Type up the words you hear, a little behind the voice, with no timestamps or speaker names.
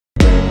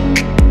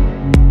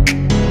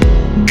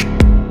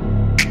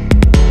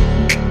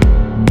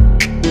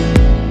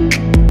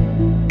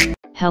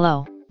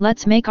Hello,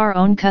 let's make our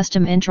own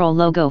custom intro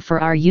logo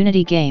for our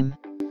Unity game.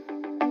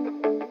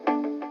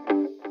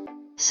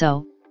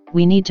 So,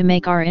 we need to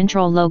make our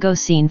intro logo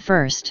scene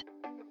first.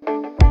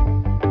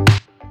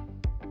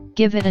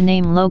 Give it a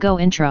name logo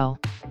intro.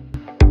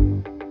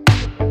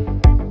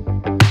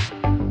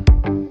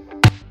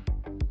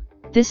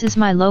 This is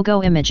my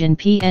logo image in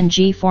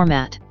PNG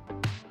format.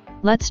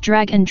 Let's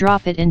drag and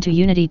drop it into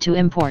Unity to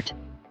import.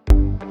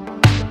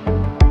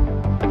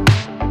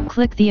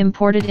 Click the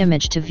imported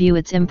image to view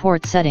its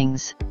import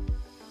settings.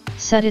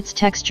 Set its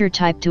texture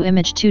type to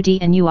image 2D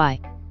and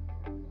UI.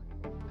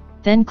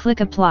 Then click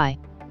Apply.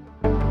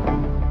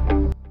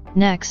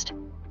 Next,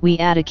 we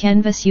add a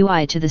canvas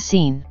UI to the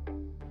scene.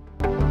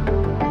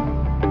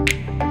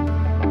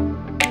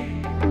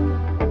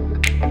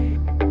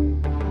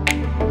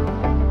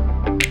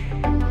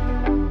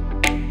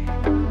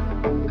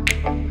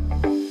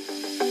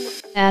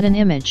 Add an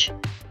image.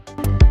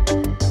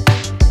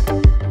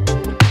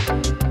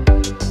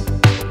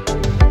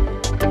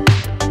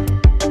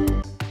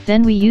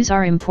 Then we use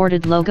our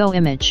imported logo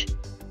image.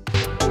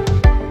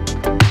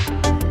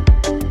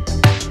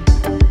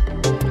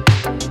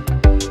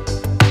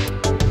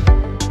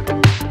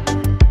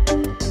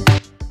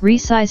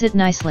 Resize it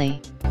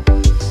nicely.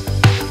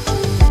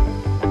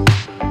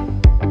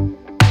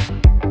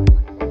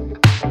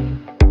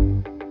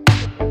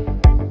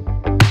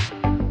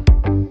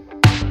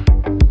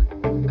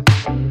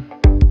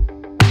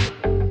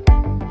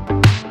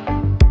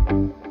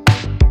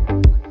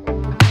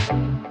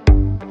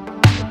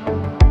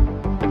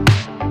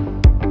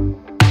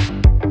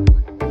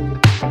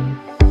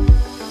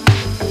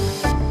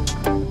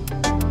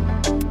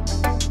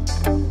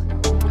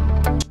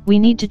 We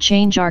need to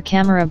change our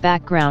camera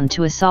background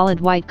to a solid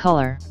white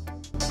color.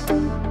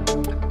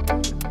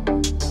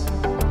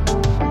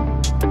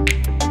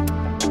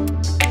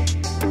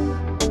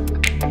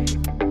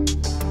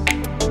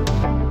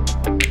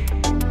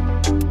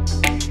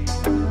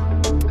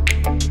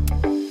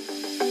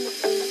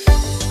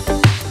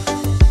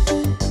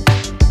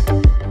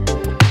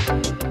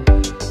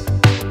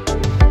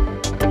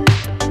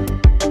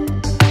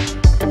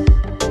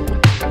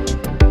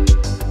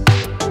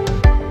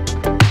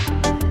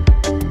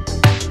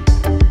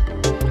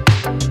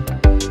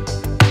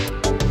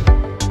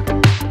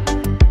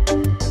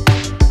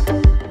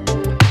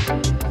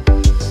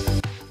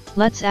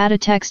 Let's add a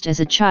text as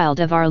a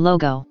child of our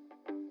logo.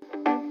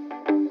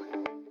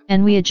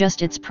 And we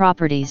adjust its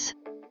properties.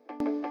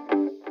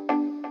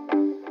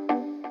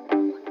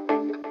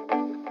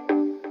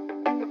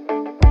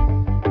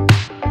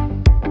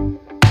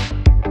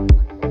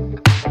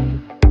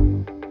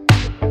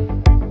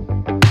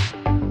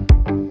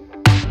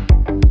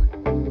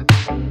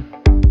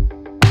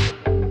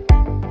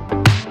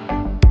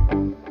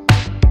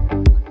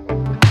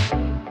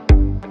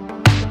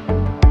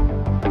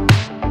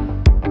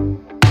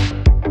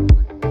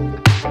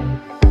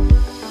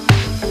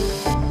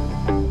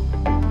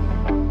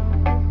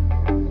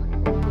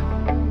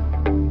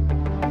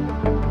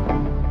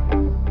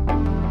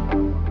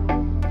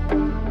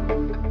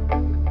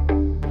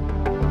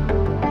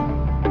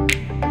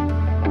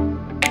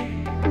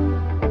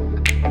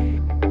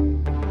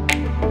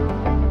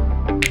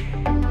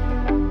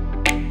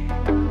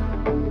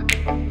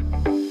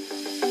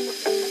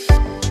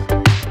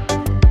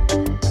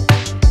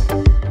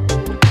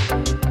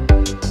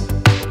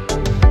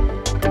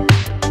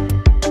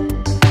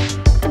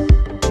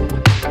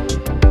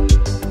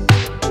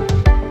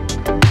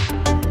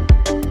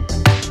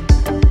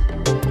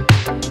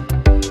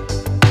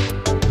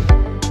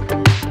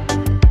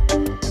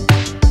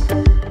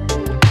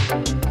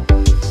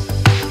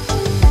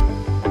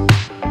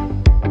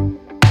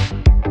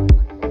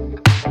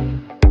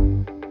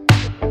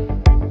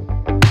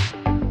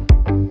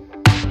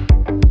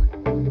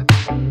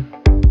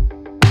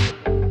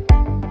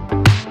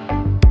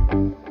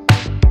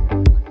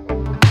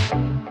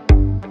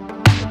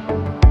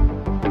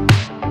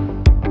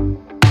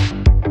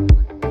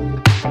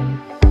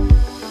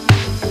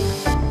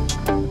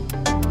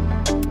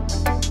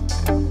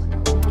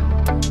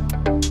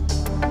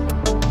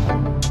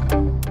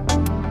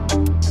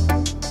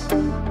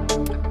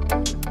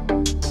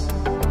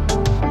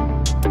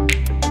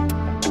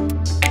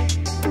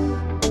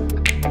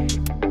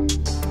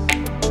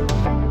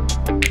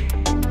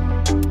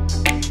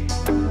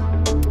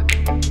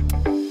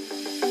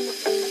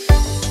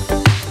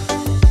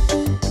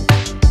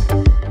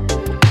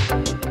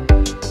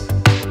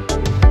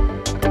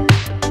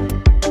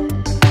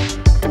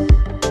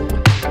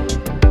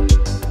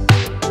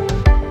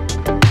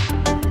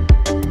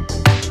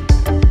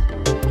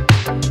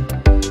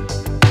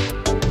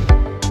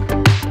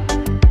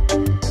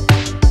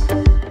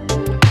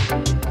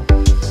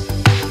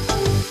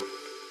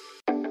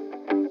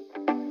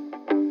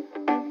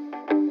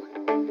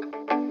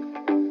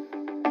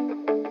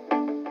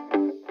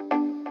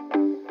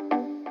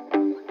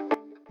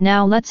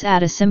 Now let's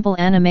add a simple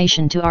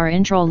animation to our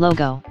intro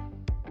logo.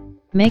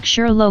 Make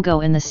sure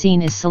logo in the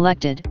scene is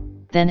selected,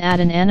 then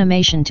add an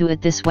animation to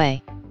it this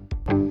way.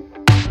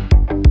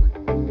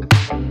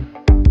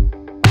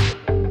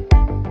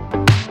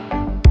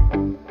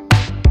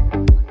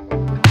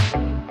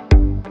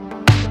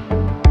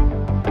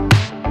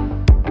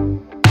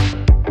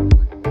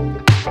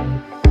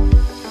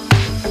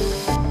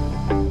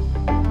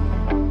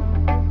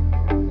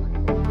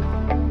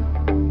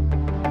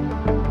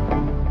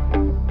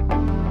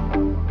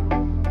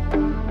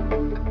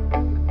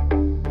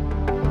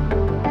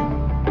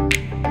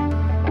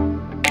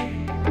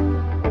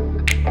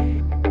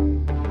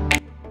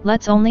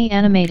 Let's only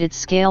animate its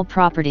scale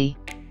property.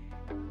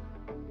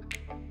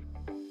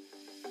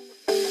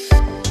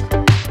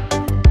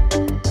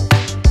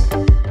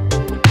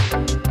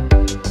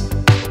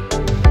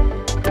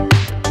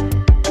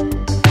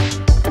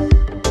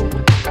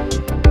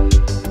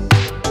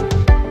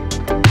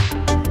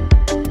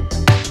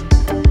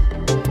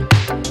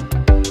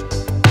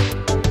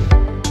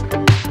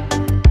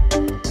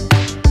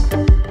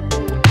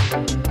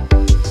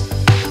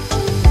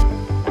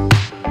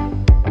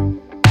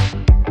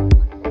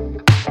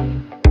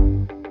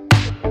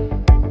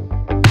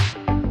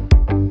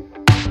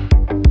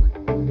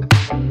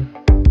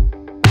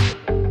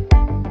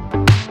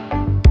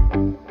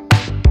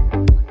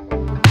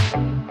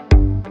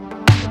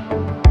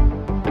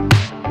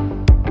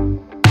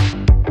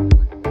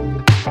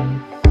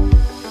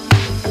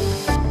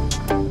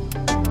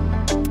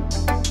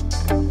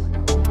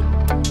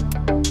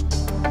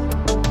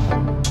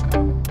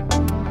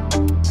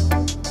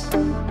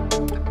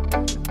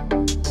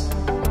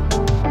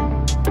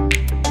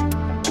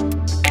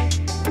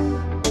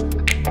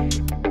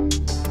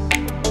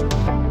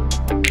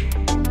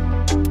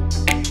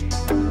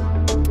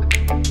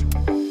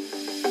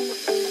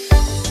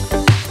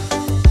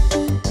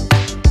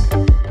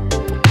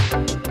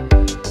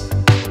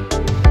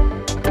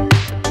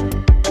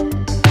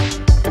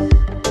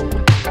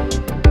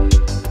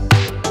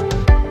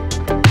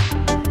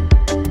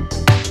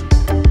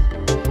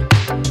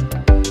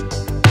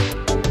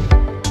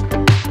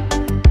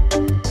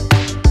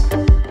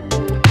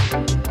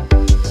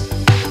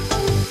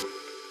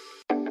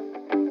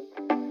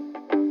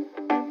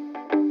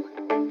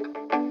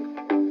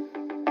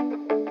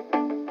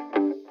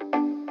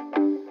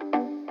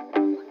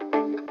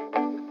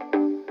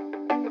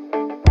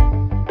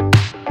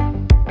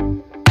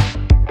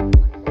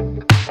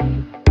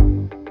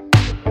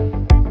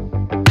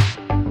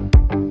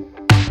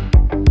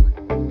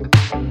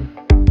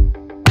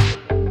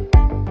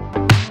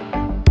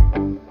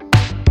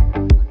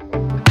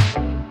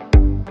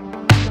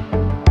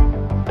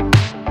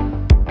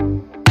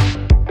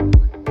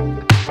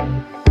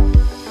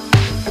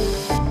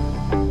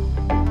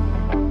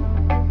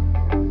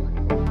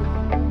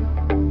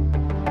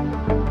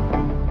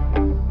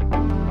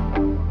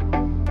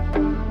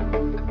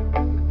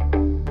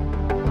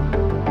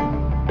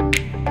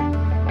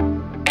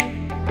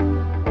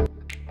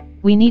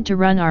 We need to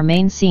run our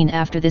main scene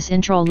after this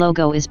intro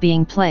logo is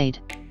being played.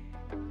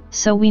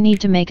 So we need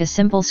to make a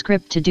simple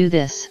script to do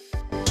this.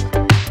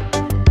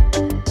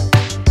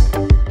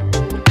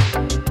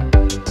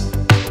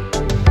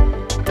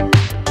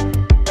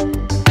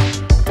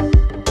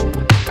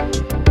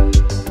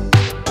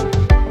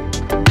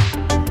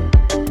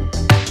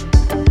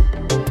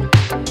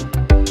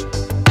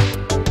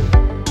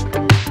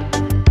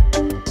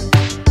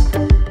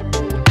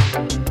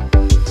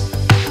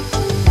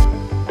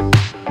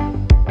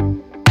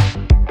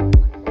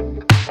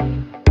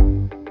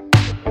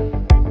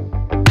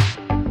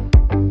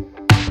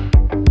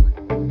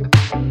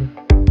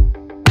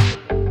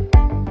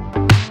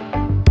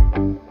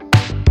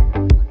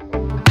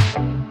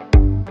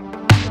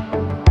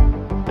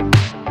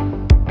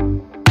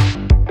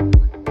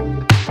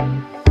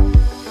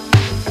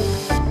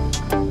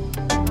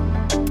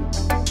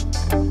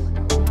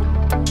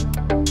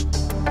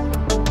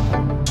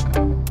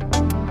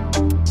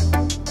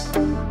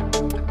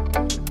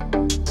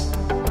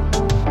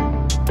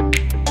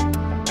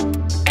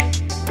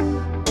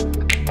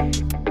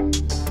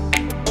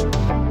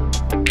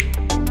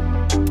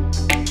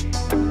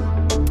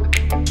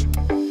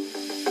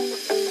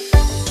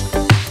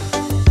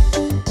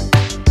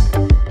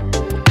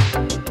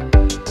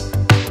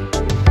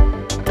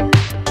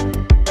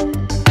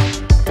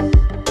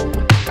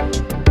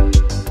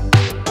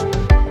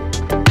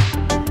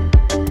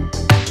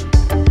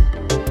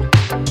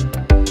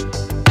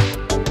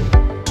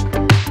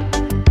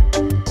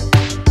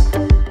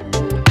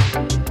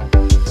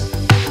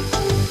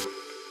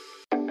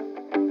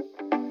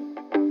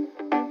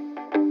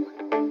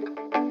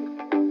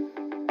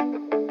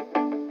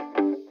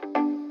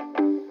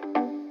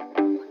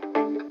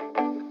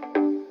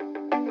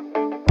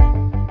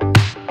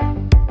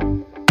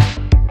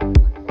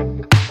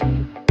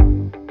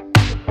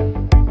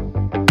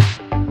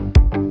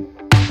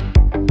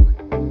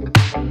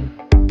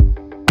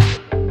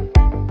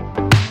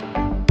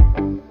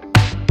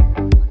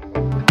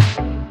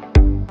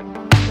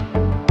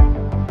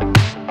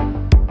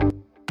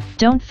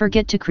 Don't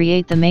forget to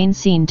create the main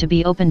scene to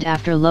be opened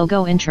after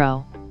logo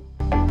intro.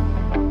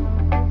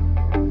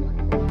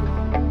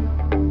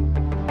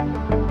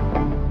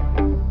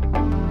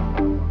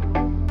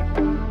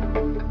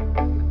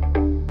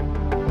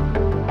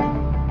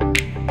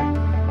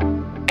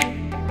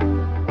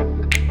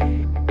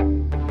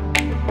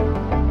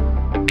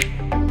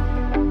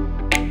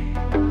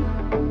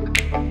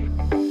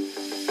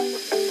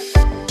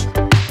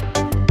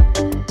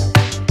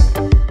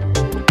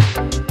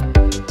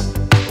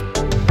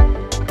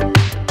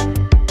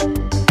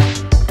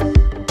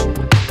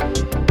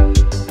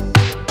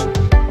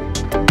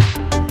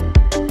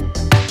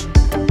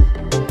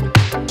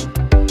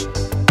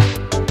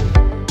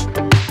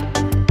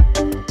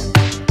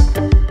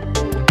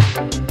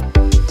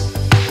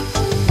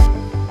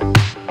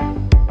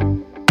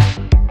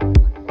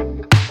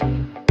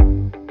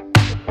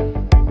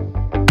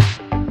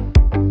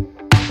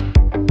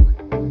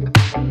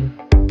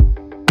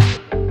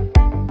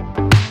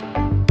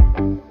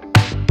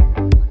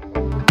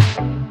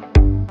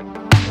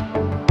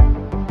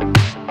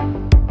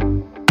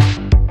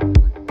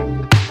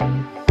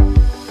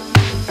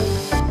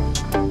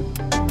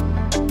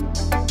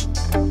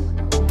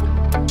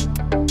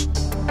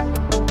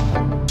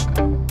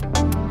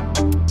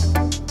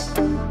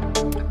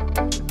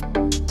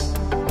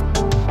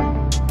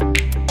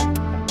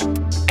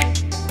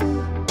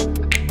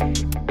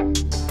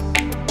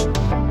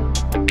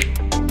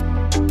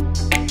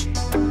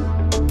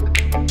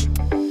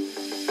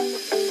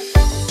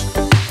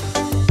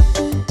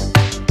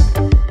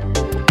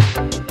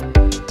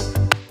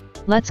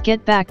 Let's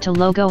get back to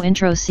logo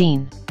intro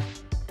scene.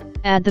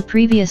 Add the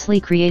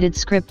previously created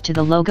script to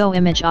the logo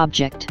image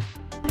object.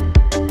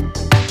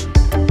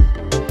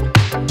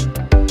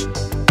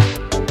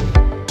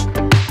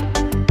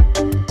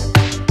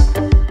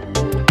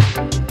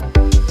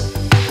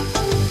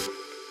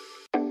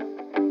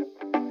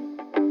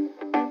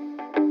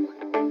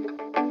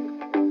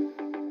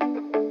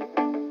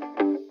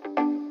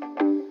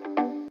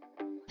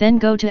 Then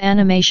go to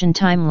Animation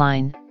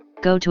Timeline,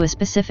 go to a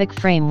specific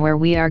frame where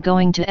we are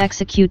going to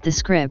execute the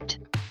script.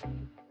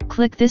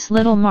 Click this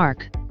little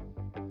mark.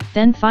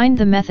 Then find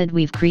the method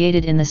we've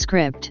created in the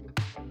script.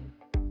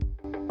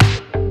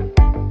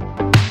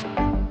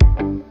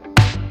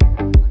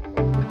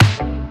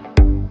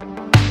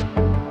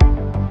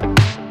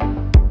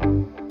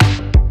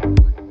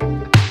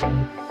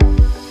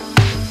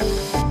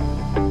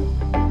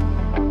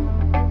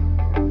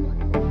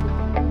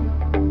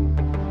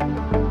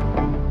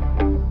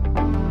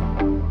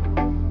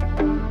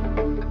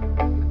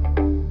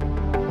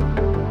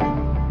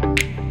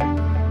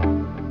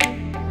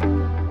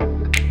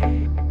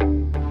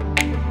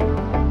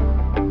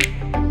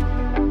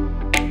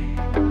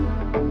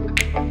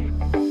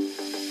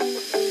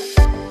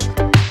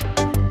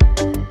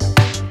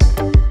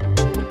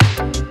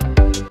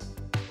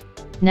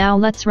 Now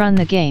let's run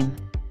the game.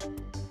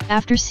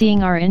 After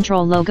seeing our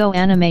intro logo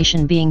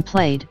animation being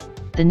played,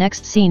 the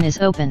next scene is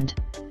opened.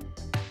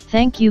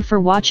 Thank you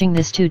for watching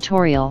this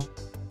tutorial.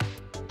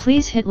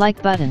 Please hit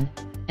like button,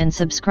 and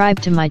subscribe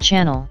to my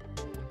channel.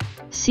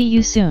 See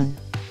you soon.